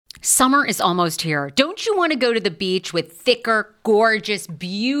Summer is almost here. Don't you want to go to the beach with thicker, gorgeous,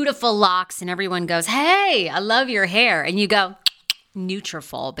 beautiful locks and everyone goes, "Hey, I love your hair." And you go,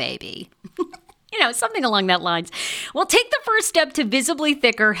 "Nutrafol, baby." Something along that lines. Well, take the first step to visibly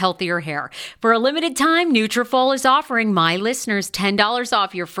thicker, healthier hair. For a limited time, Nutrafol is offering my listeners $10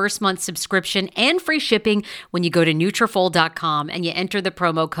 off your first month subscription and free shipping when you go to Nutrafol.com and you enter the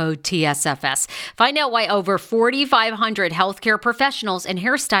promo code TSFS. Find out why over 4,500 healthcare professionals and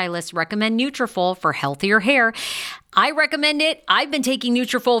hairstylists recommend Nutrafol for healthier hair. I recommend it. I've been taking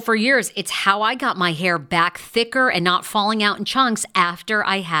Nutrafol for years. It's how I got my hair back thicker and not falling out in chunks after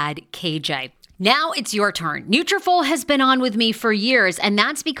I had KJ. Now it's your turn. Nutrafol has been on with me for years, and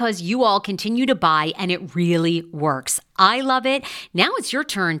that's because you all continue to buy, and it really works. I love it. Now it's your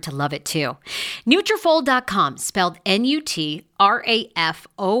turn to love it too. Nutrafol.com, spelled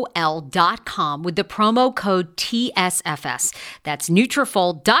Nutrafol.com with the promo code TSFS. That's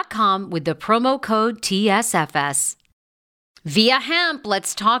Nutrafol.com with the promo code TSFS. Via Hemp,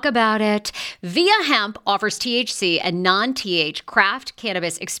 let's talk about it. Via Hemp offers THC and non-TH craft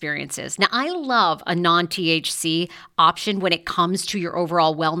cannabis experiences. Now, I love a non-THC option when it comes to your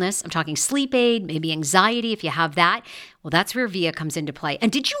overall wellness. I'm talking sleep aid, maybe anxiety if you have that. Well, that's where Via comes into play.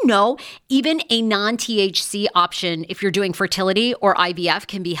 And did you know even a non-THC option, if you're doing fertility or IVF,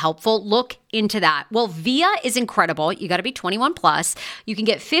 can be helpful? Look into that. Well, Via is incredible. You got to be 21 plus. You can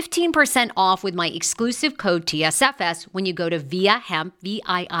get 15% off with my exclusive code TSFS when you go to Via Hemp,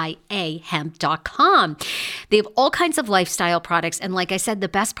 VIIA hemp.com. They have all kinds of lifestyle products. And like I said, the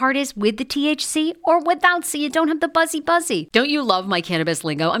best part is with the THC or without, so you don't have the buzzy. Don't you love my cannabis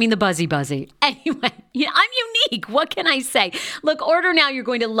lingo? I mean, the buzzy. Anyway, I'm unique. What can I say? Look, order now. You're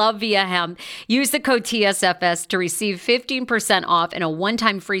going to love Via Hemp. Use the code TSFS to receive 15% off and a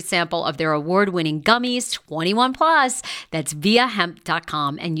one-time free sample of their award-winning gummies, 21 plus. That's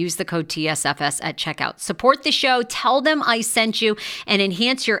viahemp.com and use the code TSFS at checkout. Support the show. Tell them I sent you and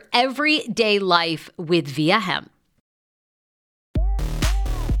enhance your everyday life with Via Hemp.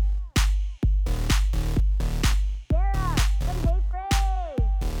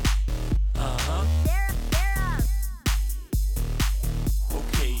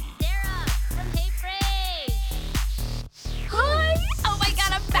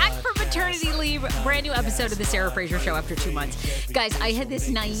 Maternity leave, brand new episode of the Sarah Fraser Show after 2 months. Guys, I had this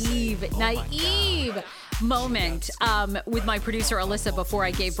naive moment with my producer Alyssa before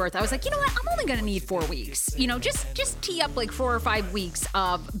I gave birth. I was like, you know what? I'm only going to need 4 weeks. Just tee up like 4 or 5 weeks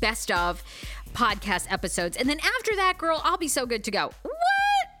of best of podcast episodes. And then after that, girl, I'll be so good to go. What?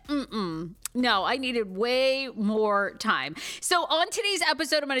 No, I needed way more time. So on today's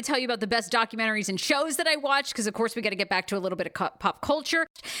episode, I'm going to tell you about the best documentaries and shows that I watched, because of course we got to get back to a little bit of pop culture.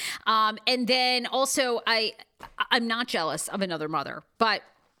 And then also I'm not jealous of another mother,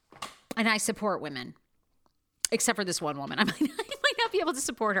 and I support women, except for this one woman. I might not be able to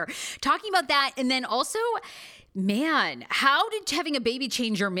support her. Talking about that. And then also, man, how did having a baby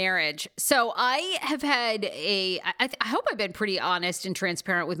change your marriage? So I have had I hope I've been pretty honest and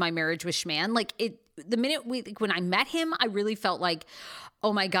transparent with my marriage with Schman. Like the minute when I met him, I really felt like,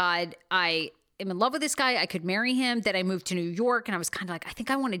 oh my God, I am in love with this guy. I could marry him. Then I moved to New York and I was kind of like, I think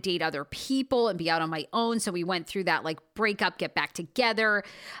I want to date other people and be out on my own. So we went through that like breakup, get back together.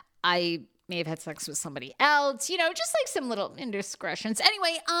 I may have had sex with somebody else, just like some little indiscretions.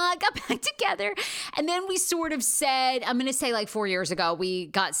 Anyway, got back together. And then we sort of said, I'm going to say like 4 years ago, we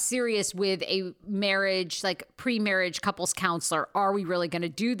got serious with a marriage, like pre-marriage couples counselor. Are we really going to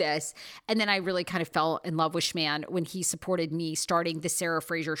do this? And then I really kind of fell in love with Schman when he supported me starting the Sarah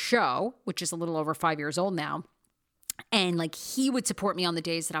Fraser Show, which is a little over 5 years old now. And like he would support me on the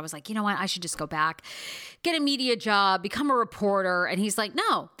days that I was like, you know what, I should just go back, get a media job, become a reporter. And he's like,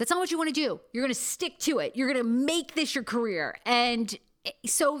 no, that's not what you want to do. You're going to stick to it. You're going to make this your career. And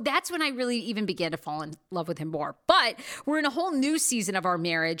so that's when I really even began to fall in love with him more. But we're in a whole new season of our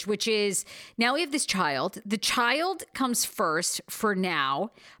marriage, which is now we have this child. The child comes first for now,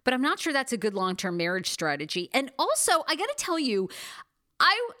 but I'm not sure that's a good long-term marriage strategy. And also, I got to tell you,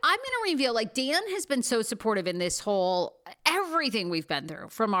 I'm going to reveal, like, Dan has been so supportive in this whole, everything we've been through,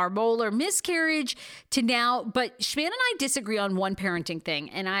 from our molar miscarriage to now. But Schman and I disagree on one parenting thing.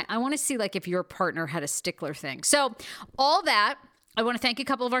 And I want to see, like, if your partner had a stickler thing. So all that, I want to thank a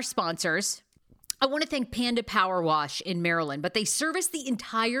couple of our sponsors. I want to thank Panda Power Wash in Maryland, but they service the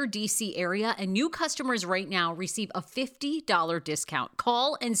entire DC area, and new customers right now receive a $50 discount.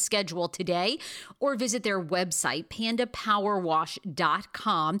 Call and schedule today or visit their website,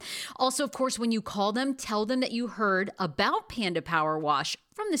 pandapowerwash.com. Also, of course, when you call them, tell them that you heard about Panda Power Wash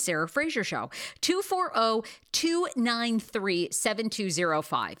from The Sarah Fraser Show.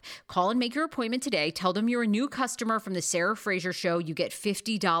 240-293-7205. Call and make your appointment today. Tell them you're a new customer from The Sarah Fraser Show. You get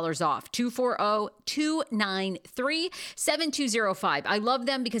 $50 off. 240-293-7205. I love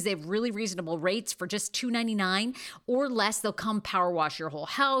them because they have really reasonable rates for just $2.99 or less. They'll come power wash your whole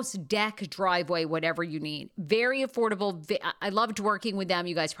house, deck, driveway, whatever you need. Very affordable. I loved working with them.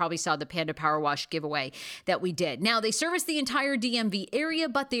 You guys probably saw the Panda Power Wash giveaway that we did. Now, they service the entire DMV area,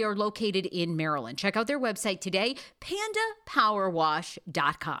 but they are located in Maryland. Check out their website today,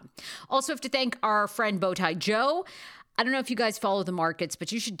 pandapowerwash.com. Also have to thank our friend Bowtie Joe. I don't know if you guys follow the markets,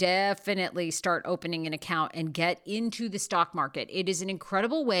 but you should definitely start opening an account and get into the stock market. It is an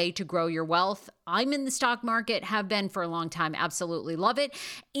incredible way to grow your wealth. I'm in the stock market, have been for a long time, absolutely love it.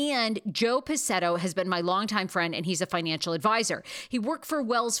 And Joe Pacetto has been my longtime friend, and he's a financial advisor. He worked for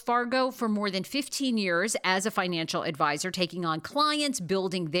Wells Fargo for more than 15 years as a financial advisor, taking on clients,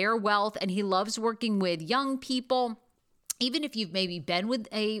 building their wealth, and he loves working with young people. Even if you've maybe been with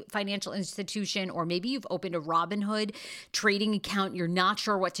a financial institution or maybe you've opened a Robinhood trading account, you're not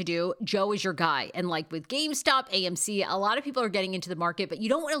sure what to do, Joe is your guy. And like with GameStop, AMC, a lot of people are getting into the market, but you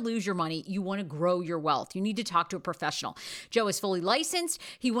don't want to lose your money. You want to grow your wealth. You need to talk to a professional. Joe is fully licensed.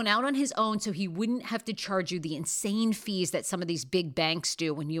 He went out on his own so he wouldn't have to charge you the insane fees that some of these big banks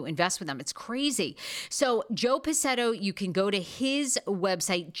do when you invest with them. It's crazy. So Joe Pacetto, you can go to his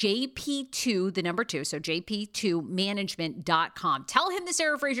website, JP2, the number 2, so JP2management.com. Tell him the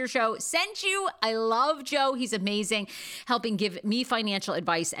Sarah Fraser Show sent you. I love Joe. He's amazing, helping give me financial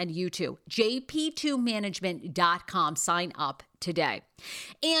advice, and you too. JP2management.com. Sign up today.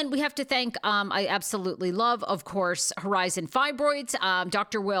 And we have to thank, I absolutely love, of course, Horizon Fibroids.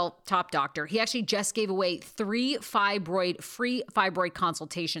 Dr. Will, top doctor, he actually just gave away 3 free fibroid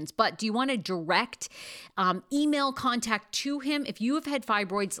consultations. But do you want a direct email contact to him? If you have had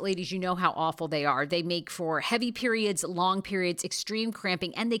fibroids, ladies, you know how awful they are. They make for heavy periods, long periods, extreme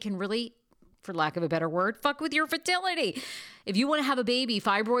cramping, and they can really, for lack of a better word, fuck with your fertility. If you want to have a baby,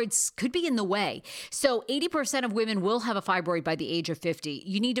 fibroids could be in the way. So 80% of women will have a fibroid by the age of 50.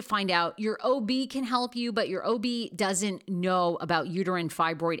 You need to find out. Your OB can help you, but your OB doesn't know about uterine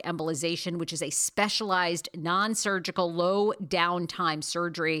fibroid embolization, which is a specialized, non-surgical, low downtime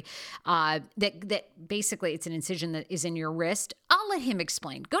surgery that basically it's an incision that is in your wrist. I'll let him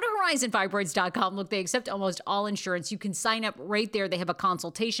explain. Go to horizonfibroids.com. Look, they accept almost all insurance. You can sign up right there. They have a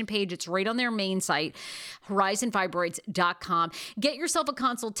consultation page. It's right on their main site, horizonfibroids.com. Get yourself a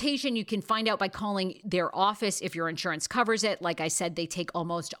consultation. You can find out by calling their office if your insurance covers it. Like I said, they take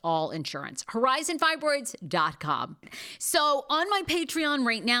almost all insurance. horizonfibroids.com. So on my Patreon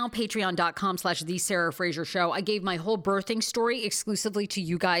right now, patreon.com/The Sarah Fraser Show, I gave my whole birthing story exclusively to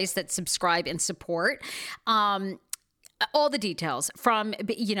you guys that subscribe and support. All the details from,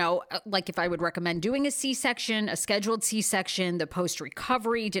 like if I would recommend doing a C-section, a scheduled C-section, the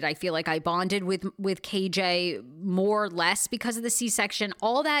post-recovery. Did I feel like I bonded with KJ more or less because of the C-section?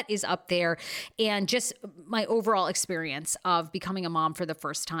 All that is up there, and just my overall experience of becoming a mom for the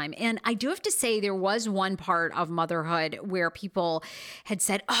first time. And I do have to say there was one part of motherhood where people had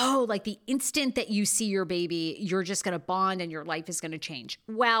said, oh, like the instant that you see your baby, you're just going to bond and your life is going to change.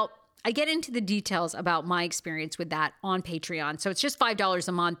 Well, I get into the details about my experience with that on Patreon. So it's just $5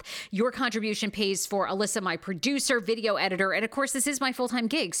 a month. Your contribution pays for Alyssa, my producer, video editor. And of course, this is my full-time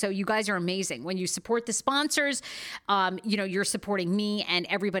gig. So you guys are amazing. When you support the sponsors, you're supporting me and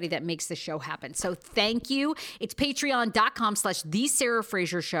everybody that makes the show happen. So thank you. It's patreon.com/The Sarah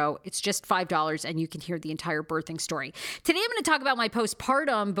Fraser Show. It's just $5 and you can hear the entire birthing story. Today, I'm going to talk about my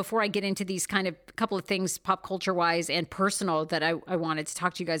postpartum before I get into these kind of couple of things pop culture wise and personal that I wanted to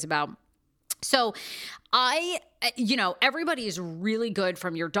talk to you guys about. So everybody is really good,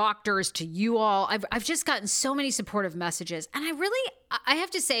 from your doctors to you all. I've just gotten so many supportive messages, and I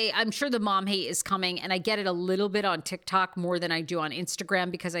have to say, I'm sure the mom hate is coming, and I get it a little bit on TikTok more than I do on Instagram,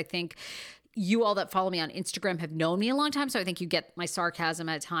 because I think you all that follow me on Instagram have known me a long time. So I think you get my sarcasm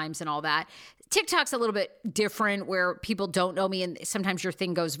at times and all that. TikTok's a little bit different, where people don't know me and sometimes your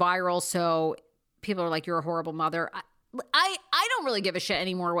thing goes viral. So people are like, you're a horrible mother. I don't really give a shit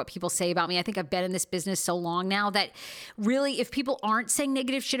anymore what people say about me. I think I've been in this business so long now that really, if people aren't saying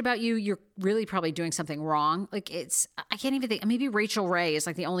negative shit about you, you're really probably doing something wrong. Like I can't even think, maybe Rachel Ray is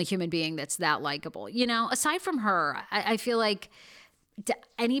like the only human being that's that likable. Aside from her, I feel like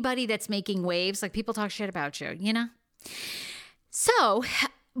anybody that's making waves, like people talk shit about you, So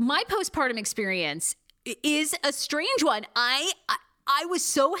my postpartum experience is a strange one. I was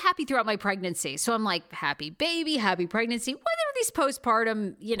so happy throughout my pregnancy. So I'm like, happy baby, happy pregnancy. What are these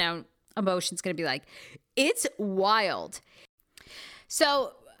postpartum, emotions going to be like? It's wild.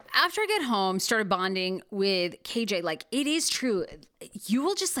 So after I get home, started bonding with KJ, like it is true. You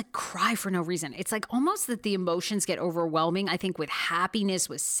will just like cry for no reason. It's like almost that the emotions get overwhelming, I think, with happiness,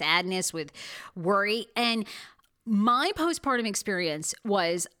 with sadness, with worry. And my postpartum experience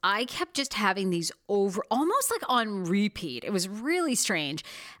was I kept just having these almost like on repeat. It was really strange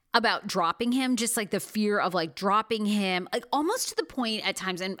about dropping him, just like the fear of like dropping him, like almost to the point at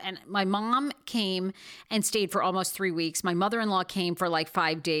times. And my mom came and stayed for almost 3 weeks. My mother-in-law came for like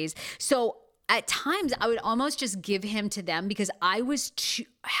 5 days. So at times I would almost just give him to them because I was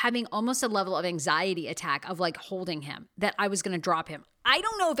having almost a level of anxiety attack of like holding him, that I was going to drop him. I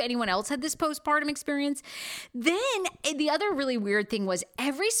don't know if anyone else had this postpartum experience. Then the other really weird thing was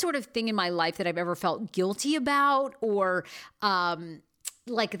every sort of thing in my life that I've ever felt guilty about or,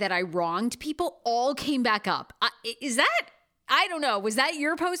 like that I wronged people all came back up. I don't know. Was that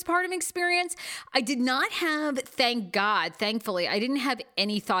your postpartum experience? I did not have, thankfully, I didn't have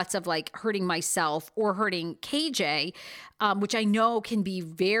any thoughts of like hurting myself or hurting KJ, which I know can be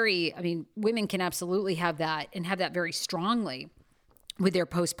women can absolutely have that and have that very strongly with their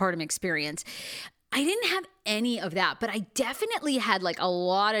postpartum experience. I didn't have any of that, but I definitely had like a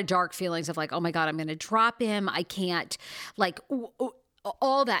lot of dark feelings of like, oh my God, I'm going to drop him. I can't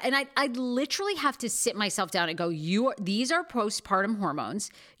all that. And I'd literally have to sit myself down and go, these are postpartum hormones.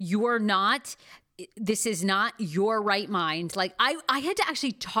 This is not your right mind. Like I had to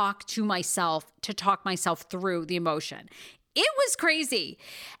actually talk myself through the emotion. It was crazy.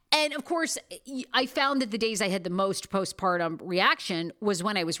 And of course, I found that the days I had the most postpartum reaction was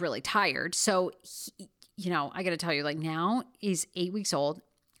when I was really tired. So, I got to tell you, like now he's 8 weeks old.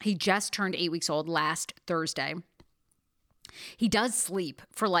 He just turned 8 weeks old last Thursday. He does sleep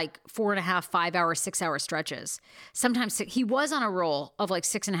for like 4.5, 5 hour, 6 hour stretches. Sometimes he was on a roll of like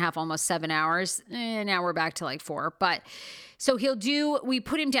 6.5, almost 7 hours. Now we're back to like 4. But so we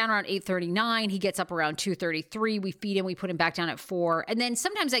put him down around 8:39. He gets up around 2:33. We feed him. We put him back down at 4. And then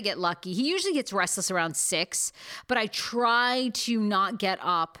sometimes I get lucky. He usually gets restless around 6, but I try to not get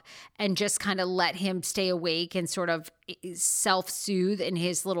up and just kind of let him stay awake and sort of self-soothe in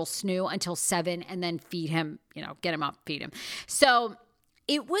his little snoo until 7 and then feed him, get him up, feed him. So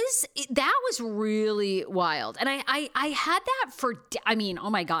that was really wild. And I had that oh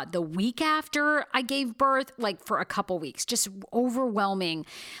my God, the week after I gave birth, like for a couple weeks, just overwhelming,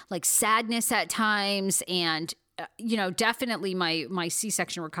 like sadness at times. And, definitely my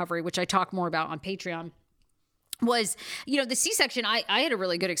C-section recovery, which I talk more about on Patreon, was, the C-section, I had a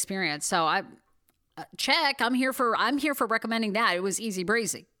really good experience. So I'm here for recommending that. It was easy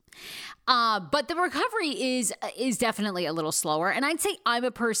breezy. But the recovery is definitely a little slower. And I'd say I'm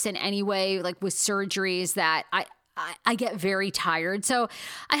a person anyway, like with surgeries, that I get very tired. So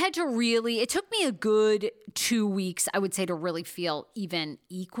I had to it took me a good 2 weeks, I would say, to really feel even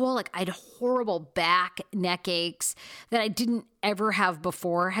equal. Like I had horrible neck aches that I didn't ever have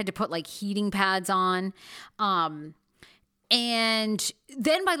before. I had to put like heating pads on. And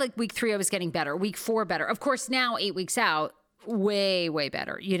then by like week 3, I was getting better. Week 4, better. Of course, now 8 weeks out, way, way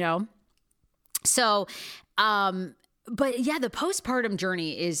better, So, but yeah, the postpartum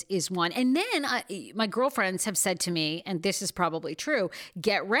journey is one. And then my girlfriends have said to me, and this is probably true,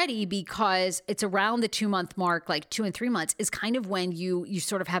 get ready because it's around the 2-month mark, like 2 and 3 months is kind of when you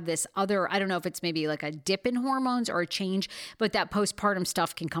sort of have this other, I don't know if it's maybe like a dip in hormones or a change, but that postpartum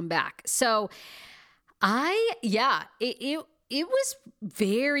stuff can come back. So it was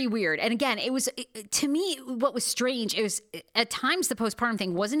very weird. And again, to me, what was strange, it was at times the postpartum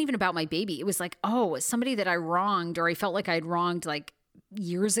thing wasn't even about my baby. It was like, somebody that I wronged or I felt like I'd wronged like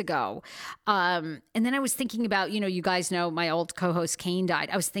years ago. And then I was thinking about, you guys know my old co-host Kane died.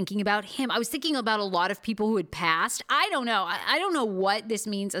 I was thinking about him. I was thinking about a lot of people who had passed. I don't know. I don't know what this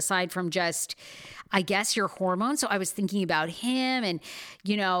means aside from just, I guess, your hormones. So I was thinking about him and,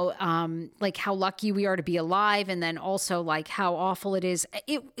 like how lucky we are to be alive. And then also like how awful it is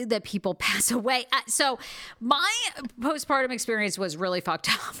that people pass away. So my postpartum experience was really fucked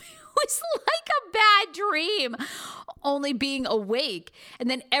up. It was like a bad dream, only being awake. And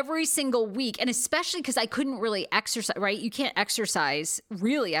then every single week, and especially because I couldn't really exercise, right? You can't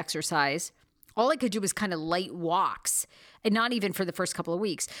really exercise. All I could do was kind of light walks, and not even for the first couple of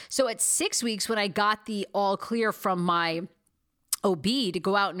weeks. So at 6 weeks, when I got the all clear from my OB to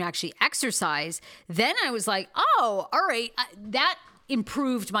go out and actually exercise, then I was like, all right, that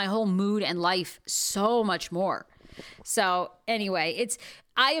improved my whole mood and life so much more. So anyway,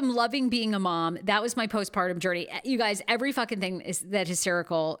 I am loving being a mom. That was my postpartum journey. You guys, every fucking thing that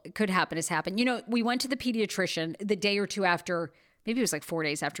hysterical could happen has happened. We went to the pediatrician the day or two after Maybe it was like 4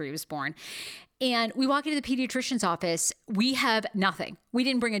 days after he was born. And we walk into the pediatrician's office. We have nothing. We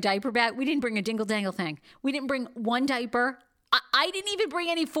didn't bring a diaper bag. We didn't bring a dingle dangle thing. We didn't bring one diaper. I didn't even bring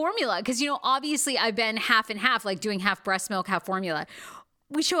any formula because, obviously I've been half and half, like doing half breast milk, half formula.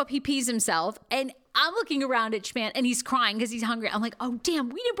 We show up, he pees himself, and I'm looking around at Schman, and he's crying because he's hungry. I'm like, oh, damn,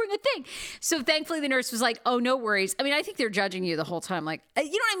 we didn't bring a thing. So thankfully the nurse was like, oh, no worries. I mean, I think they're judging you the whole time. Like, you know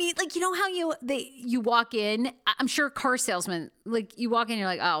what I mean? Like, you know how you walk in? I'm sure car salesmen, like you walk in, you're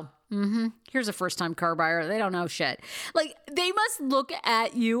like, oh, here's a first-time car buyer. They don't know shit. Like, they must look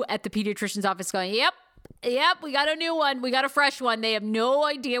at you at the pediatrician's office going, yep, we got a new one. We got a fresh one. They have no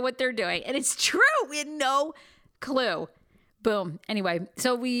idea what they're doing. And it's true. We had no clue. Boom. Anyway,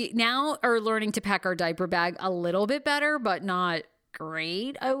 so we now are learning to pack our diaper bag a little bit better, but not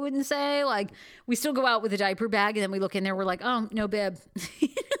great, I wouldn't say. Like, we still go out with a diaper bag, and then we look in there, we're like, oh, no bib. I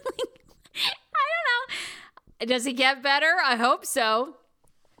don't know. Does it get better? I hope so.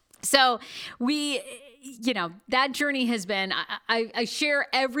 So we, that journey has been, I share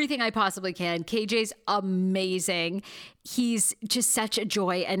everything I possibly can. KJ's amazing. He's just such a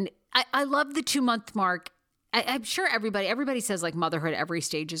joy. And I love the 2-month mark. I'm sure everybody says like motherhood, every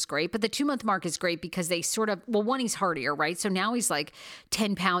stage is great, but the 2-month mark is great because they sort of, well, one, he's hardier, right? So now he's like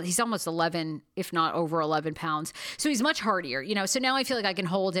 10 pounds. He's almost 11, if not over 11 pounds. So he's much hardier, So now I feel like I can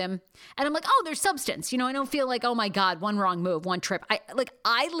hold him and I'm like, oh, there's substance. I don't feel like, oh my God, one wrong move, one trip.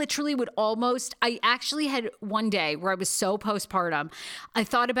 I literally would I actually had one day where I was so postpartum. I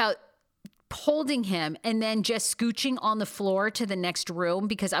thought about holding him and then just scooching on the floor to the next room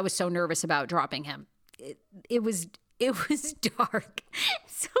because I was so nervous about dropping him. It was dark.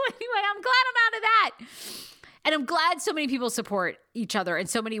 So anyway, I'm glad I'm out of that. And I'm glad so many people support each other and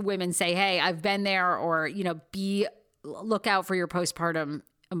so many women say, hey, I've been there, or, look out for your postpartum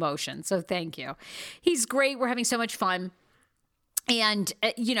emotion. So thank you. He's great. We're having so much fun. And,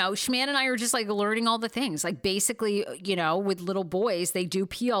 Schman and I are just like learning all the things. Like basically, with little boys, they do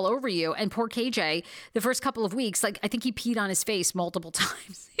pee all over you. And poor KJ, the first couple of weeks, like I think he peed on his face multiple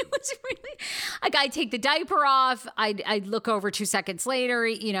times. It was really, like I'd take the diaper off. I'd look over 2 seconds later,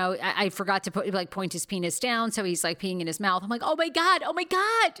 I forgot to point his penis down. So he's like peeing in his mouth. I'm like, oh my God,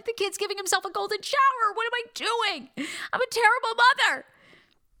 the kid's giving himself a golden shower. What am I doing? I'm a terrible mother.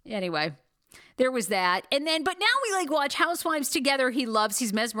 Anyway. There was that. And then, but now we like watch Housewives together.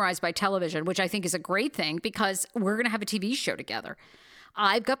 He's mesmerized by television, which I think is a great thing because we're going to have a TV show together.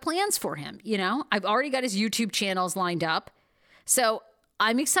 I've got plans for him. I've already got his YouTube channels lined up. So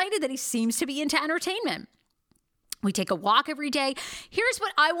I'm excited that he seems to be into entertainment. We take a walk every day. Here's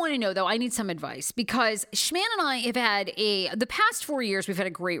what I want to know, though. I need some advice because Schman and I have had the past 4 years, we've had a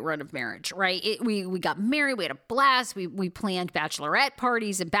great run of marriage, right? We got married. We had a blast. We planned bachelorette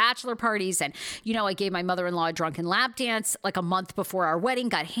parties and bachelor parties. And, I gave my mother-in-law a drunken lap dance like a month before our wedding,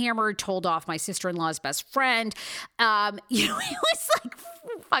 got hammered, told off my sister-in-law's best friend. It was like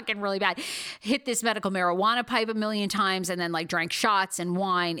fucking really bad. Hit this medical marijuana pipe a million times and then like drank shots and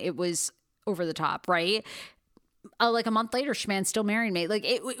wine. It was over the top, right? Like a month later, Schman still married me. Like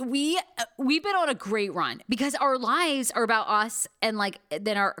we've been on a great run because our lives are about us and like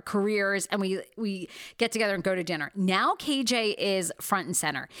then our careers, and we get together and go to dinner. Now KJ is front and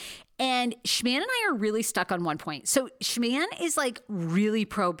center, and Schman and I are really stuck on one point. So Schman is like really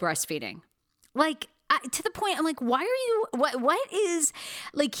pro breastfeeding, like to the point I'm like, why are you? What is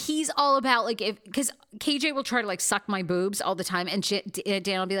like? He's all about like because KJ will try to like suck my boobs all the time, and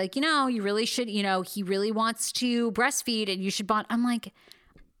Dan will be like, you really should. He really wants to breastfeed, and you should bond. I'm like,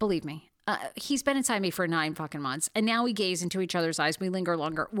 believe me, he's been inside me for 9 fucking months, and now we gaze into each other's eyes. We linger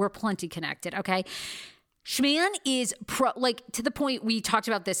longer. We're plenty connected. Okay. Schman is like to the point we talked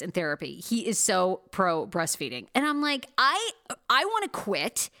about this in therapy. He is so pro breastfeeding. And I'm like, I want to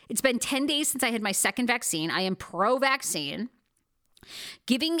quit. It's been 10 days since I had my second vaccine. I am pro vaccine.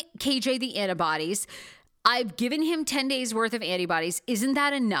 Giving KJ the antibodies. I've given him 10 days worth of antibodies. Isn't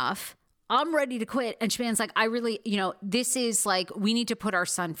that enough? I'm ready to quit. And Schman's like, I really, this is like, we need to put our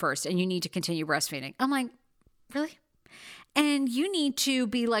son first and you need to continue breastfeeding. I'm like, really? And you need to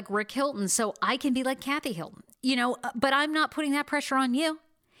be like Rick Hilton so I can be like Kathy Hilton, but I'm not putting that pressure on you.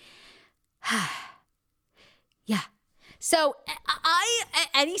 Yeah. So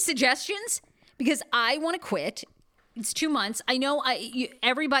any suggestions? Because I want to quit. It's 2 months. I know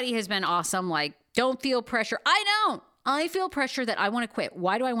everybody has been awesome. Like, don't feel pressure. I don't. I feel pressure that I want to quit.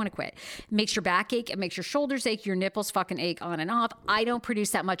 Why do I want to quit? It makes your back ache. It makes your shoulders ache. Your nipples fucking ache on and off. I don't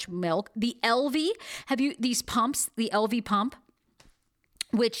produce that much milk. The LV, these pumps, the LV pump,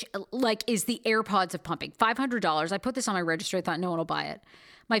 which like is the AirPods of pumping, $500. I put this on my register. I thought no one will buy it.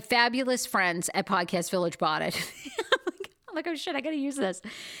 My fabulous friends at Podcast Village bought it. I'm like, oh shit, I got to use this.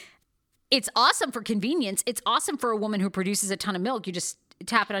 It's awesome for convenience. It's awesome for a woman who produces a ton of milk. You just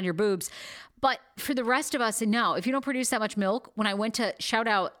tap it on your boobs. But for the rest of us, no, if you don't produce that much milk, when I went to shout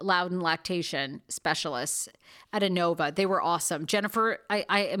out Loudon Lactation Specialists at Inova, they were awesome. Jennifer, I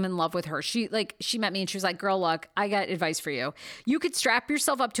am in love with her. She met me and she was like, girl, look, I got advice for you. You could strap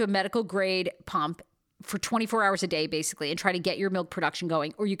yourself up to a medical grade pump for 24 hours a day, basically, and try to get your milk production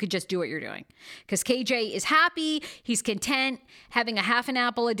going, or you could just do what you're doing. Because KJ is happy. He's content. Having a half an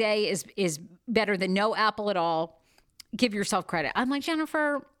apple a day is better than no apple at all. Give yourself credit. I'm like,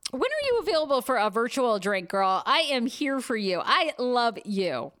 Jennifer, when are you available for a virtual drink, girl? I am here for you. I love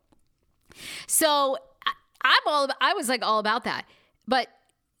you. So I was like all about that. But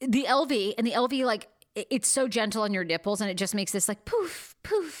the LV, like, it's so gentle on your nipples and it just makes this like poof,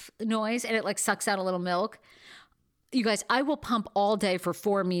 poof noise and it like sucks out a little milk. You guys, I will pump all day for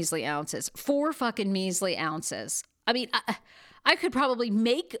 4 measly ounces. 4 fucking measly ounces. I mean, I could probably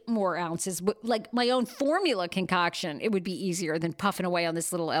make more ounces, like my own formula concoction. It would be easier than puffing away on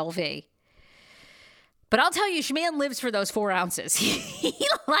this little LV. But I'll tell you, Schman lives for those 4 ounces. He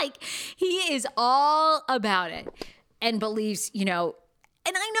is all about it and believes, and I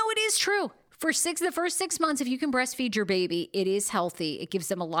know it is true. For the first 6 months, if you can breastfeed your baby, it is healthy. It gives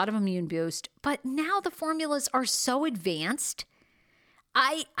them a lot of immune boost. But now the formulas are so advanced.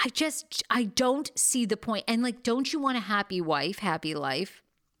 I don't see the point. And like, don't you want a happy wife, happy life?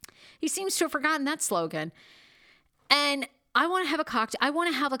 He seems to have forgotten that slogan. And I want to have a cocktail. I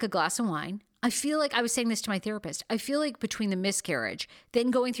want to have like a glass of wine. I feel like, I was saying this to my therapist, I feel like between the miscarriage, then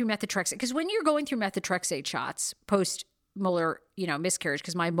going through methotrexate, because when you're going through methotrexate shots post-molar, miscarriage,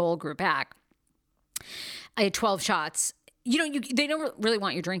 because my mole grew back, I had 12 shots. They don't really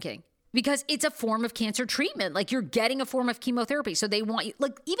want you drinking because it's a form of cancer treatment. Like, you're getting a form of chemotherapy. So they want you,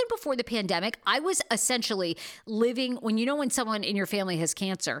 like, even before the pandemic, I was essentially living when someone in your family has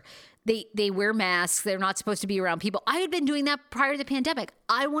cancer, they wear masks. They're not supposed to be around people. I had been doing that prior to the pandemic.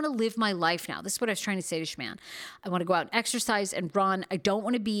 I want to live my life now. This is what I was trying to say to Schman. I want to go out and exercise and run. I don't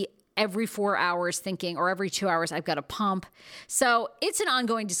want to be every 4 hours thinking, or every 2 hours, I've got to pump. So it's an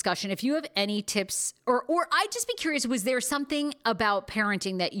ongoing discussion. If you have any tips, or I'd just be curious, was there something about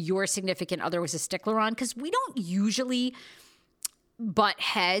parenting that your significant other was a stickler on? Because we don't usually butt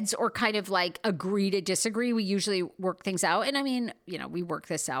heads or kind of like agree to disagree. We usually work things out. And I mean, we work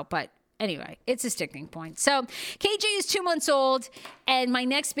this out, but anyway, it's a sticking point. So KJ is 2 months old. And my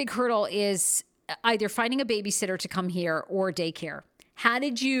next big hurdle is either finding a babysitter to come here or daycare. How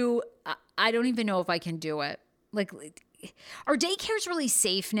did you, I don't even know if I can do it. Like, are daycares really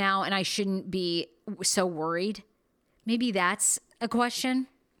safe now and I shouldn't be so worried? Maybe that's a question.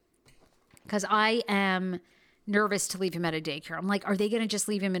 Because I am nervous to leave him at a daycare. I'm like, are they going to just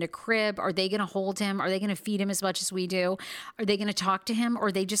leave him in a crib? Are they going to hold him? Are they going to feed him as much as we do? Are they going to talk to him? Or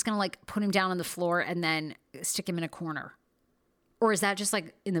are they just going to like put him down on the floor and then stick him in a corner? Or is that just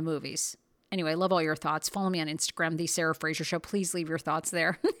like in the movies? Anyway, love all your thoughts. Follow me on Instagram, The Sarah Fraser Show. Please leave your thoughts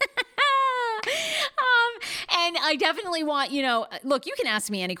there. And I definitely want, look, you can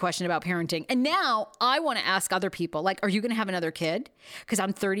ask me any question about parenting. And now I want to ask other people, like, are you going to have another kid? Because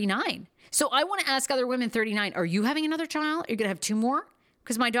I'm 39. So I want to ask other women 39, are you having another child? Are you going to have 2 more?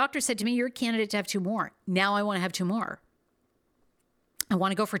 Because my doctor said to me, you're a candidate to have 2 more. Now I want to have 2 more. I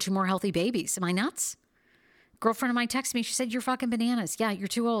want to go for 2 more healthy babies. Am I nuts? Girlfriend of mine texted me. She said, you're fucking bananas. Yeah, you're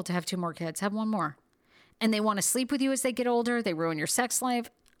too old to have 2 more kids. Have 1 more. And they want to sleep with you as they get older. They ruin your sex life.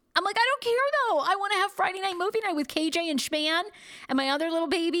 I'm like, I don't care though. I want to have Friday night movie night with KJ and Schman and my other little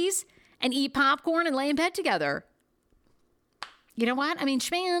babies and eat popcorn and lay in bed together. You know what? I mean,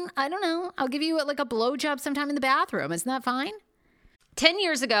 Schman, I don't know. I'll give you like a blowjob sometime in the bathroom. Isn't that fine? 10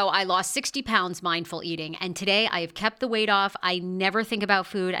 years ago, I lost 60 pounds mindful eating, and today I have kept the weight off. I never think about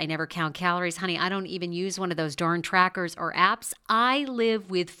food. I never count calories. Honey, I don't even use one of those darn trackers or apps. I live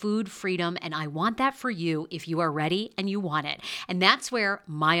with food freedom, and I want that for you if you are ready and you want it. And that's where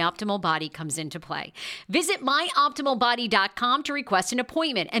My Optimal Body comes into play. Visit myoptimalbody.com to request an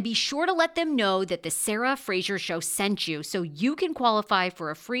appointment, and be sure to let them know that the Sarah Fraser Show sent you so you can qualify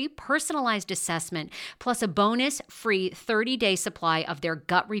for a free personalized assessment plus a bonus free 30-day supply of their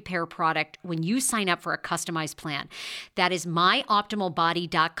gut repair product when you sign up for a customized plan. That is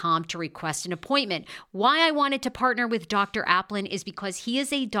myoptimalbody.com to request an appointment. Why I wanted to partner with Dr. Applin is because he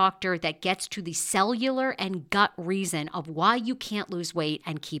is a doctor that gets to the cellular and gut reason of why you can't lose weight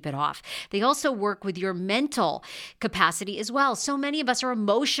and keep it off. They also work with your mental capacity as well. So many of us are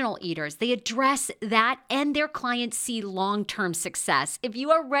emotional eaters. They address that, and their clients see long-term success. If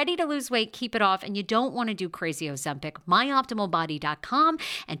you are ready to lose weight, keep it off, and you don't want to do crazy Ozempic, myoptimalbody.com,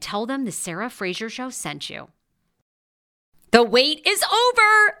 and tell them the Sarah Fraser Show sent you. The wait is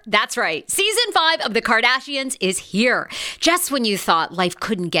over. That's right. Season 5 of The Kardashians is here. Just when you thought life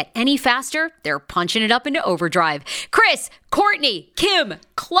couldn't get any faster, they're punching it up into overdrive. Kris, Kourtney, Kim,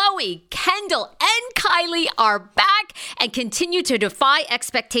 Khloe, Kendall, and Kylie are back and continue to defy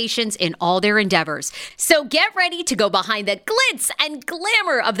expectations in all their endeavors. So get ready to go behind the glitz and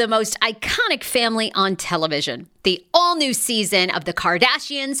glamour of the most iconic family on television. The all-new season of The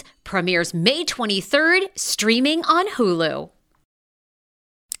Kardashians premieres May 23rd, streaming on Hulu.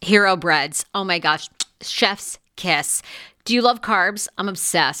 Hero breads. Oh my gosh. Chef's kiss. Do you love carbs? I'm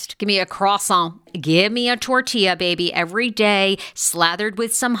obsessed. Give me a croissant. Give me a tortilla, baby, every day, slathered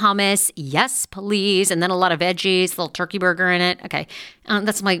with some hummus. Yes, please. And then a lot of veggies, a little turkey burger in it. Okay.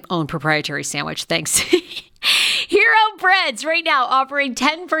 That's my own proprietary sandwich. Thanks. Hero breads right now offering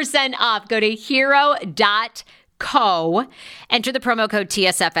 10% off. Go to hero.co. Enter the promo code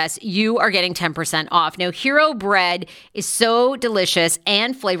TSFS. You are getting 10% off. Now, Hero bread is so delicious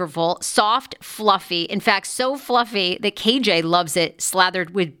and flavorful, soft, fluffy. In fact, so fluffy that KJ loves it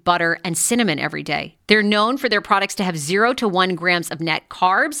slathered with butter and cinnamon every day. They're known for their products to have 0 to 1 grams of net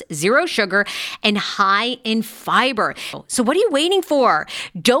carbs, 0 sugar, and high in fiber. So what are you waiting for?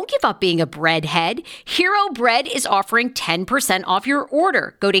 Don't give up being a breadhead. Hero Bread is offering 10% off your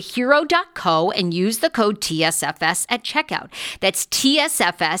order. Go to hero.co and use the code TSFS at checkout. That's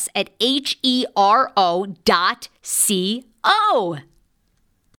TSFS at HERO.CO.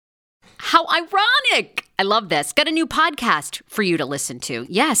 How ironic. I love this. Got a new podcast for you to listen to.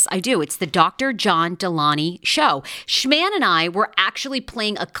 Yes, I do. It's the Dr. John Delaney Show. Schman and I were actually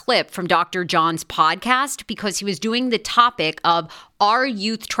playing a clip from Dr. John's podcast because he was doing the topic of are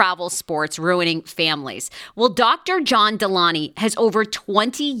youth travel sports ruining families? Well, Dr. John Delaney has over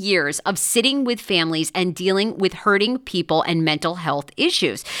 20 years of sitting with families and dealing with hurting people and mental health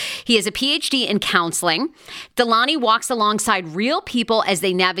issues. He has a PhD in counseling. Delaney walks alongside real people as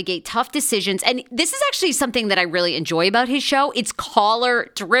they navigate tough decisions. And this is actually something that I really enjoy about his show. It's caller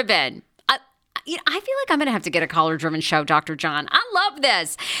driven. I feel like I'm going to have to get a caller-driven show, Dr. John. I love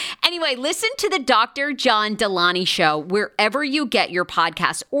this. Anyway, listen to the Dr. John Delaney Show wherever you get your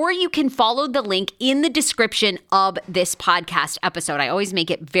podcast, or you can follow the link in the description of this podcast episode. I always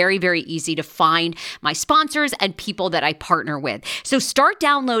make it very, very easy to find my sponsors and people that I partner with. So start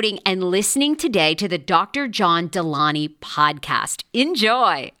downloading and listening today to the Dr. John Delaney podcast.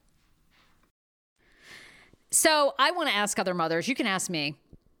 Enjoy. So I want to ask other mothers. You can ask me.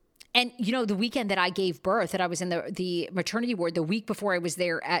 And, you know, the weekend that I gave birth, that I was in the maternity ward, the week before I was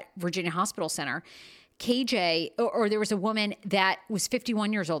there at Virginia Hospital Center, KJ, or there was a woman that was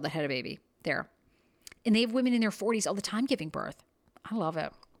 51 years old that had a baby there. And they have women in their 40s all the time giving birth. I love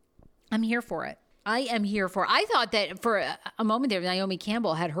it. I'm here for it. I am here for it. I thought that for a moment there, Naomi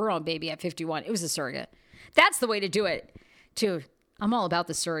Campbell had her own baby at 51. It was a surrogate. That's the way to do it, too. I'm all about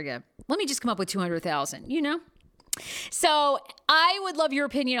the surrogate. Let me just come up with 200,000, you know? So I would love your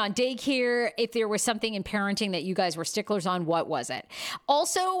opinion on daycare. If there was something in parenting that you guys were sticklers on, what was it?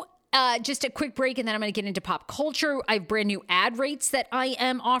 Also, just a quick break, and then I'm going to get into pop culture. I have brand new ad rates that I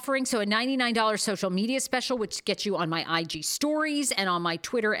am offering. So a $99 social media special, which gets you on my IG stories and on my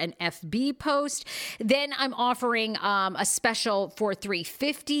Twitter and FB post. Then I'm offering a special for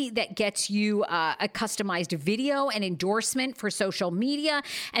 $350 that gets you a customized video and endorsement for social media.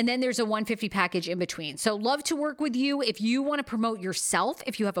 And then there's a $150 package in between. So love to work with you. If you want to promote yourself,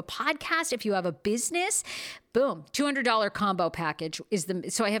 if you have a podcast, if you have a business, boom, $200 combo package is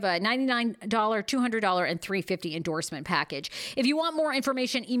so I have a $99, $200, and $350 endorsement package. If you want more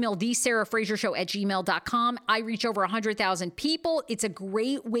information, email thesarahfrasershow@gmail.com. I reach over 100,000 people. It's a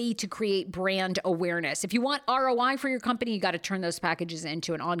great way to create brand awareness. If you want ROI for your company, you got to turn those packages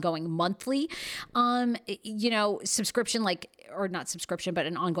into an ongoing monthly, subscription, or not subscription, but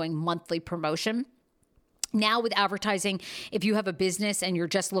an ongoing monthly promotion. Now with advertising, if you have a business and you're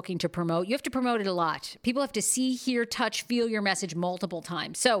just looking to promote, you have to promote it a lot. People have to see, hear, touch, feel your message multiple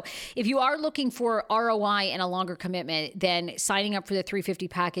times. So if you are looking for ROI and a longer commitment, then signing up for the $350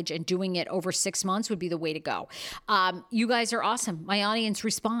 package and doing it over 6 months would be the way to go. You guys are awesome. My audience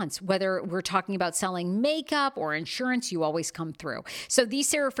responds. Whether we're talking about selling makeup or insurance, you always come through. So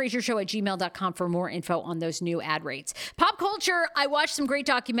thesarahfrasershow@gmail.com for more info on those new ad rates. Pop culture, I watched some great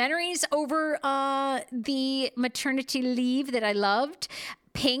documentaries over the maternity leave that I loved.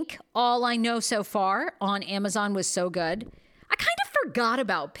 Pink, All I Know So Far on Amazon was so good. I kind of forgot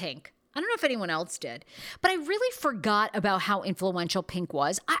about Pink. I don't know if anyone else did, but I really forgot about how influential Pink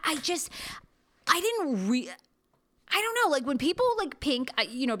was. I I don't know, like when people like Pink,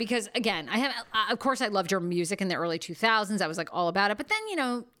 because again, of course I loved her music in the early 2000s. I was like all about it. But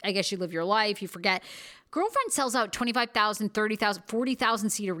then, I guess you live your life, you forget. Girlfriend sells out 25,000, 30,000, 40,000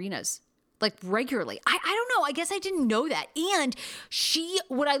 seat arenas, like regularly. I don't know. I guess I didn't know that. And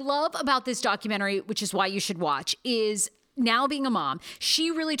what I love about this documentary, which is why you should watch, is now being a mom, she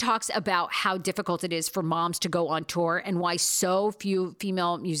really talks about how difficult it is for moms to go on tour and why so few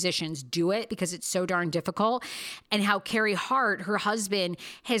female musicians do it because it's so darn difficult, and how Carrie Hart, her husband,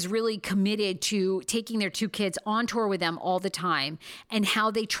 has really committed to taking their 2 kids on tour with them all the time, and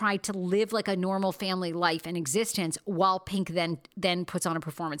how they try to live like a normal family life and existence while Pink then puts on a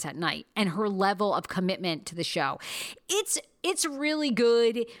performance at night, and her level of commitment to the show. It's really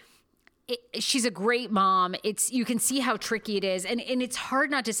good. She's a great mom. You can see how tricky it is. And it's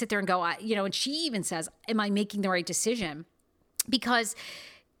hard not to sit there and go, and she even says, am I making the right decision? Because,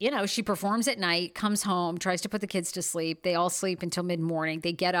 she performs at night, comes home, tries to put the kids to sleep. They all sleep until mid-morning.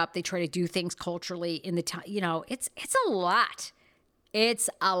 They get up, they try to do things culturally in the time, it's a lot. It's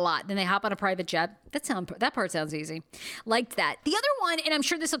a lot. Then they hop on a private jet. That part sounds easy. Liked that. The other one, and I'm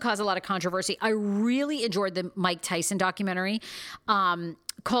sure this will cause a lot of controversy, I really enjoyed the Mike Tyson documentary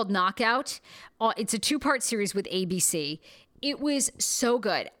called Knockout. It's a 2-part series with ABC. It was so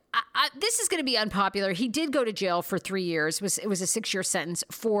good. This is going to be unpopular. He did go to jail for 3 years. It was a 6-year sentence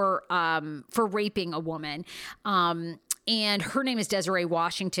for raping a woman. And her name is Desiree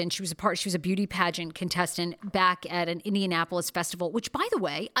Washington. She was a beauty pageant contestant back at an Indianapolis festival, which, by the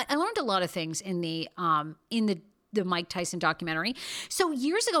way, I learned a lot of things in the Mike Tyson documentary. So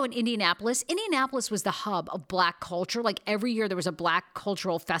years ago in Indianapolis was the hub of Black culture. Like every year there was a Black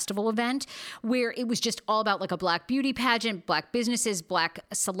cultural festival event where it was just all about like a Black beauty pageant, Black businesses, Black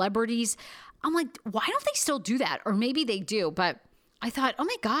celebrities. I'm like, why don't they still do that? Or maybe they do, but I thought, oh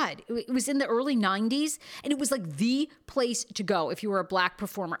my God, it was in the early 90s and it was like the place to go if you were a Black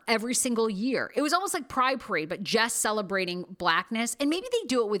performer every single year. It was almost like Pride Parade, but just celebrating Blackness. And maybe they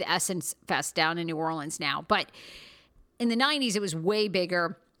do it with Essence Fest down in New Orleans now. But in the 90s, it was way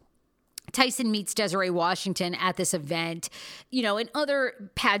bigger. Tyson meets Desiree Washington at this event, and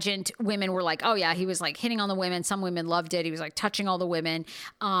other pageant women were like, oh yeah, he was like hitting on the women. Some women loved it. He was like touching all the women.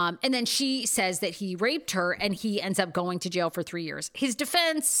 And then she says that he raped her and he ends up going to jail for 3 years. His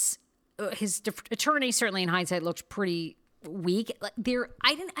defense, attorney, certainly in hindsight, looked pretty weak.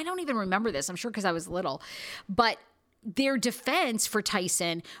 I don't even remember this. I'm sure because I was little, but their defense for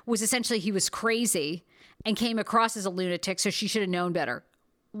Tyson was essentially he was crazy and came across as a lunatic, so she should have known better.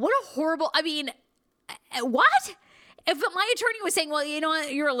 What a horrible, what? If my attorney was saying, well, you know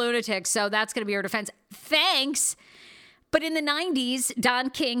what, you're a lunatic, so that's going to be your defense. Thanks. But in the 90s, Don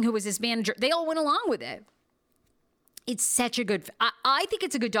King, who was his manager, they all went along with it. It's such a good, I think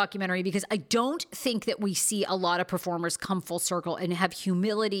it's a good documentary because I don't think that we see a lot of performers come full circle and have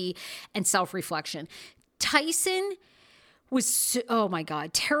humility and self-reflection. Tyson was, oh my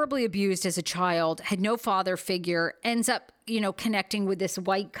God, terribly abused as a child, had no father figure, ends up, connecting with this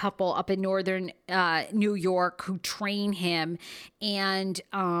white couple up in northern New York who train him and,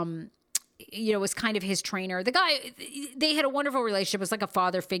 was kind of his trainer. The guy, they had a wonderful relationship. It was like a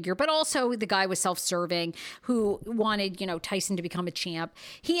father figure, but also the guy was self-serving who wanted, Tyson to become a champ.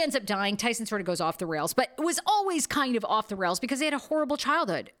 He ends up dying. Tyson sort of goes off the rails, but it was always kind of off the rails because they had a horrible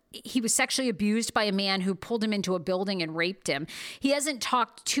childhood. He was sexually abused by a man who pulled him into a building and raped him. He hasn't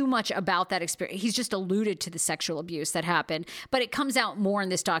talked too much about that experience. He's just alluded to the sexual abuse that happened, but it comes out more in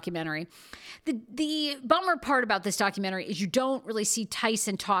this documentary. The bummer part about this documentary is you don't really see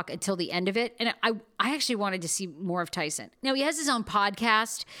Tyson talk until the end of it. And I actually wanted to see more of Tyson. Now, he has his own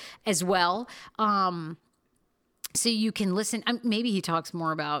podcast as well. So you can listen. Maybe he talks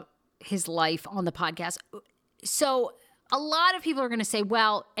more about his life on the podcast. So a lot of people are going to say,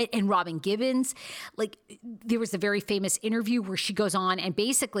 well, and Robin Gibbons, like there was the very famous interview where she goes on and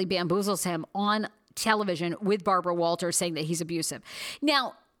basically bamboozles him on television with Barbara Walters saying that he's abusive.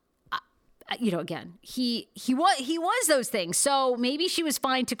 Now, again, he was those things. So maybe she was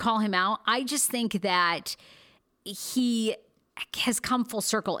fine to call him out. I just think that he has come full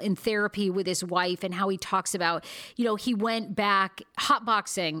circle in therapy with his wife and how he talks about, he went back.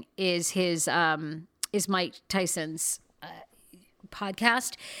 Hotboxing is Mike Tyson's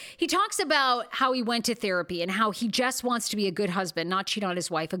podcast. He talks about how he went to therapy and how he just wants to be a good husband, not cheat on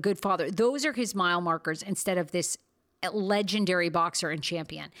his wife, a good father. Those are his mile markers instead of this legendary boxer and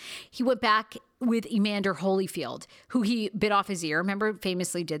champion. He went back with Evander Holyfield, who he bit off his ear. Remember,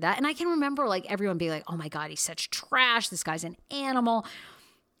 famously did that. And I can remember like everyone being like, oh my God, he's such trash. This guy's an animal.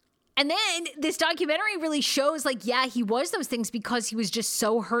 And then this documentary really shows like, yeah, he was those things because he was just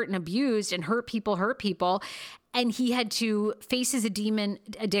so hurt and abused and hurt people. And he had to face his demon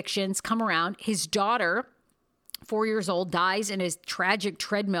addictions, come around. His daughter, 4 years old, dies in a tragic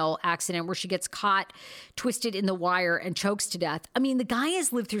treadmill accident where she gets caught twisted in the wire and chokes to death. I mean, the guy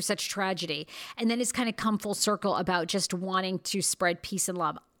has lived through such tragedy and then it's kind of come full circle about just wanting to spread peace and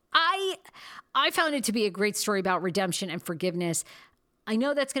love. I found it to be a great story about redemption and forgiveness. I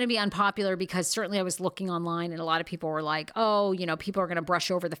know that's going to be unpopular because certainly I was looking online and a lot of people were like, oh, you know, people are going to brush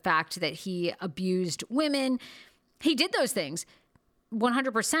over the fact that he abused women. He did those things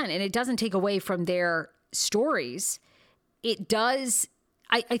 100%. And it doesn't take away from their stories. It does.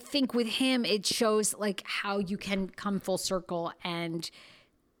 I think with him, it shows like how you can come full circle and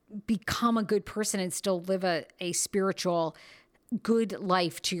become a good person and still live a spiritual good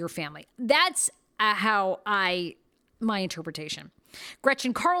life to your family. That's my interpretation.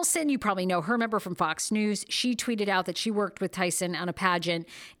 Gretchen Carlson, you probably know her, member from Fox News. She tweeted out that she worked with Tyson on a pageant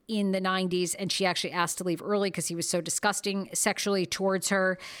in the 90s, and she actually asked to leave early because he was so disgusting sexually towards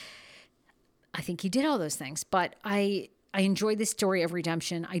her. I think he did all those things, but I enjoy this story of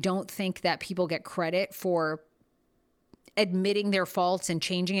redemption. I don't think that people get credit for admitting their faults and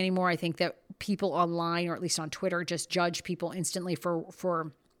changing anymore. I think that people online, or at least on Twitter, just judge people instantly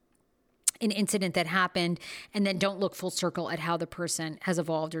for an incident that happened and then don't look full circle at how the person has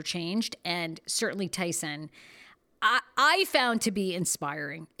evolved or changed. And certainly Tyson, I found to be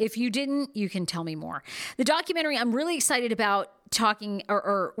inspiring. If you didn't, you can tell me more. The documentary I'm really excited about talking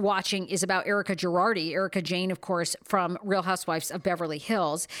or watching is about Erica Girardi, Erica Jane, of course, from Real Housewives of Beverly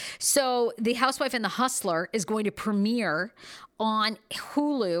Hills. So The Housewife and the Hustler is going to premiere on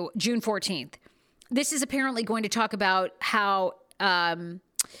Hulu June 14th. This is apparently going to talk about how Tom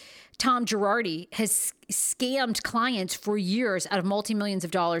Girardi has scammed clients for years out of multi-millions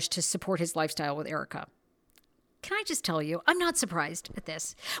of dollars to support his lifestyle with Erica. Can I just tell you, I'm not surprised at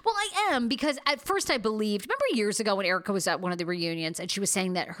this. Well, I am, because at first I believed, remember years ago when Erica was at one of the reunions and she was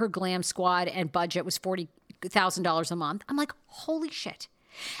saying that her glam squad and budget was $40,000 a month. I'm like, holy shit.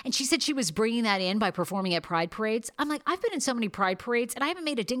 And she said she was bringing that in by performing at pride parades. I'm like, I've been in so many pride parades and I haven't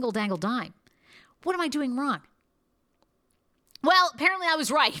made a dingle dangle dime. What am I doing wrong? Well, apparently I was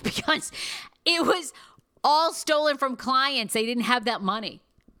right, because it was all stolen from clients. They didn't have that money.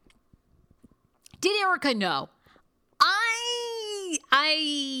 Did Erica know? I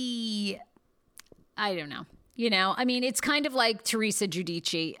don't know. You know, I mean, it's kind of like Teresa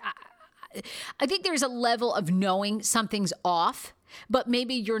Giudice. I think there's a level of knowing something's off, but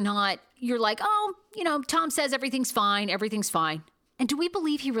maybe you're like, oh, you know, Tom says everything's fine. And do we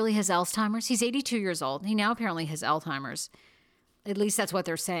believe he really has Alzheimer's? He's 82 years old. He now apparently has Alzheimer's. At least that's what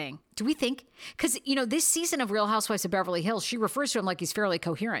they're saying. Do we think? Because, you know, this season of Real Housewives of Beverly Hills, she refers to him like he's fairly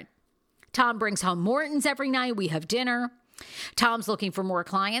coherent. Tom brings home Morton's every night. We have dinner. Tom's looking for more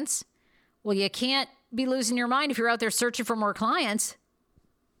clients. Well, you can't be losing your mind if you're out there searching for more clients.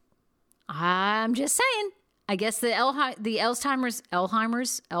 I'm just saying. I guess the Alzheimer's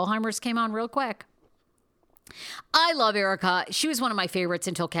came on real quick. I love Erica. She was one of my favorites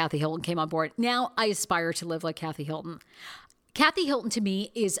until Kathy Hilton came on board. Now I aspire to live like Kathy Hilton. Kathy Hilton to me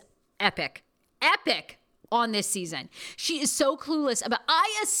is epic on this season. She is so clueless about,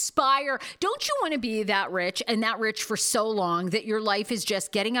 I aspire. Don't you want to be that rich and that rich for so long that your life is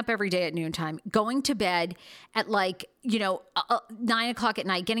just getting up every day at noontime, going to bed at 9 o'clock at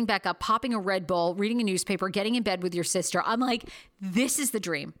night, getting back up, popping a Red Bull, reading a newspaper, getting in bed with your sister. I'm like, this is the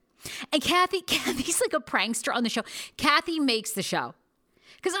dream. And Kathy's like a prankster on the show. Kathy makes the show.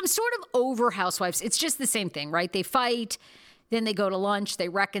 Because I'm sort of over Housewives. It's just the same thing, right? They fight. Then they go to lunch, they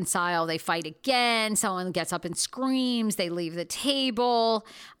reconcile, they fight again. Someone gets up and screams, they leave the table.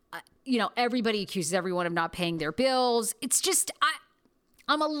 Everybody accuses everyone of not paying their bills. It's just,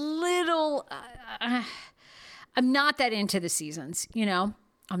 I'm a little, I'm not that into the seasons,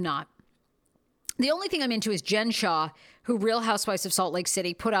 I'm not. The only thing I'm into is Jen Shaw, who Real Housewives of Salt Lake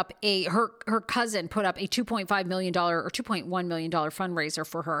City put up her cousin put up a $2.5 million or $2.1 million fundraiser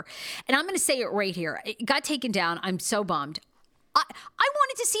for her. And I'm going to say it right here. It got taken down. I'm so bummed. I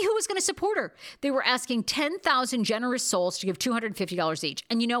wanted to see who was going to support her. They were asking 10,000 generous souls to give $250 each.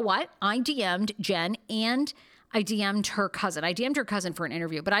 And you know what? I DM'd Jen and I DM'd her cousin. I DM'd her cousin for an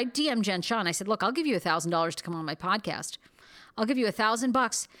interview, but I DM'd Jen Shaw and I said, look, I'll give you $1,000 to come on my podcast. I'll give you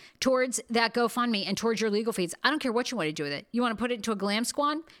 $1,000 towards that GoFundMe and towards your legal fees. I don't care what you want to do with it. You want to put it into a glam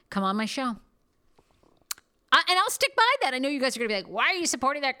squad? Come on my show. And I'll stick by that. I know you guys are going to be like, why are you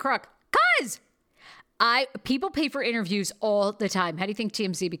supporting that crook? Because people pay for interviews all the time. How do you think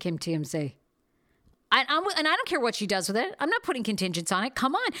TMZ became TMZ? And I don't care what she does with it. I'm not putting contingents on it.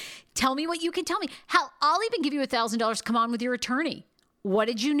 Come on. Tell me what you can tell me. Hell, I'll even give you $1,000. Come on with your attorney. What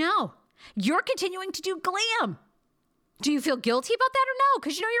did you know? You're continuing to do glam. Do you feel guilty about that or no?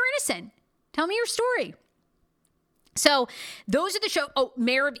 Because you know you're innocent. Tell me your story. So those are the show. Oh,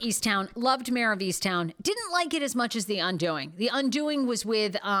 Mayor of Easttown. Loved Mayor of Easttown. Didn't like it as much as The Undoing. The Undoing was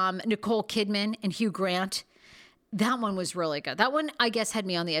with Nicole Kidman and Hugh Grant. That one was really good. That one, I guess, had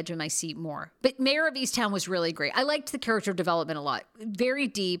me on the edge of my seat more. But Mayor of Easttown was really great. I liked the character development a lot. Very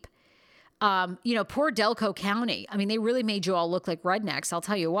deep. Poor Delco County. I mean, they really made you all look like rednecks. I'll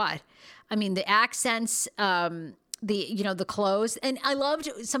tell you what. I mean, the accents, the clothes. And I loved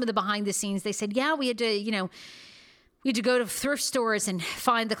some of the behind the scenes. They said, yeah, we had to go to thrift stores and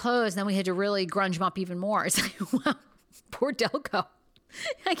find the clothes. And then we had to really grunge them up even more. It's like, wow, poor Delco.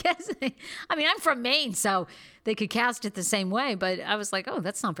 I guess. I mean, I'm from Maine, so they could cast it the same way. But I was like, oh,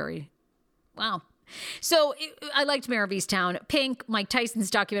 that's not very, wow. So I liked Mayor of Easttown. Pink, Mike Tyson's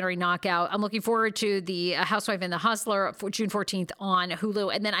documentary Knockout. I'm looking forward to The Housewife and the Hustler for June 14th on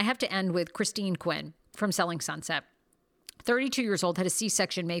Hulu. And then I have to end with Christine Quinn from Selling Sunset. 32 years old, had a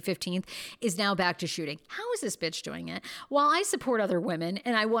C-section May 15th, is now back to shooting. How is this bitch doing it? While I support other women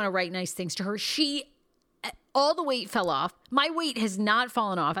and I want to write nice things to her, all the weight fell off. My weight has not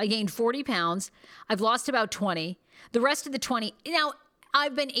fallen off. I gained 40 pounds. I've lost about 20. The rest of the 20, now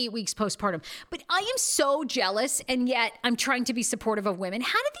I've been 8 weeks postpartum, but I am so jealous, and yet I'm trying to be supportive of women.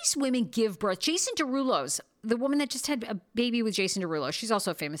 How did these women give birth? Jason Derulo's, the woman that just had a baby with Jason Derulo, she's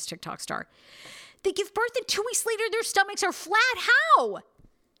also a famous TikTok star. They give birth and 2 weeks later, their stomachs are flat. How?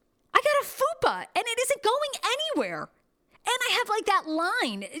 I got a fupa and it isn't going anywhere. And I have like that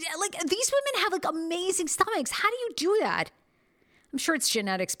line. Like these women have like amazing stomachs. How do you do that? I'm sure it's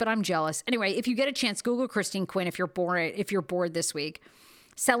genetics, but I'm jealous. Anyway, if you get a chance, Google Christine Quinn if you're bored this week.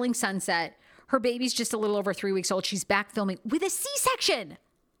 Selling Sunset. Her baby's just a little over 3 weeks old. She's back filming with a C-section.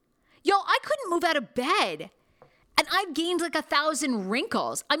 Yo, I couldn't move out of bed. And I've gained like 1,000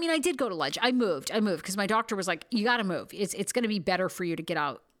 wrinkles. I mean, I did go to lunch. I moved because my doctor was like, you got to move. It's going to be better for you to get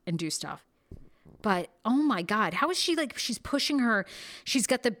out and do stuff. But, oh my God, how is she like, she's pushing her. She's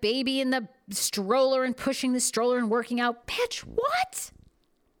got the baby in the stroller and pushing the stroller and working out. Bitch, what?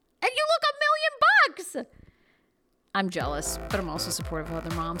 And you look $1 million. I'm jealous, but I'm also supportive of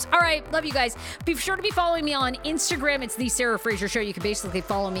other moms. All right, love you guys. Be sure to be following me on Instagram. It's The Sarah Fraser Show. You can basically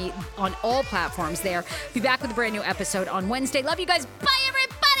follow me on all platforms there. Be back with a brand new episode on Wednesday. Love you guys. Bye, everybody.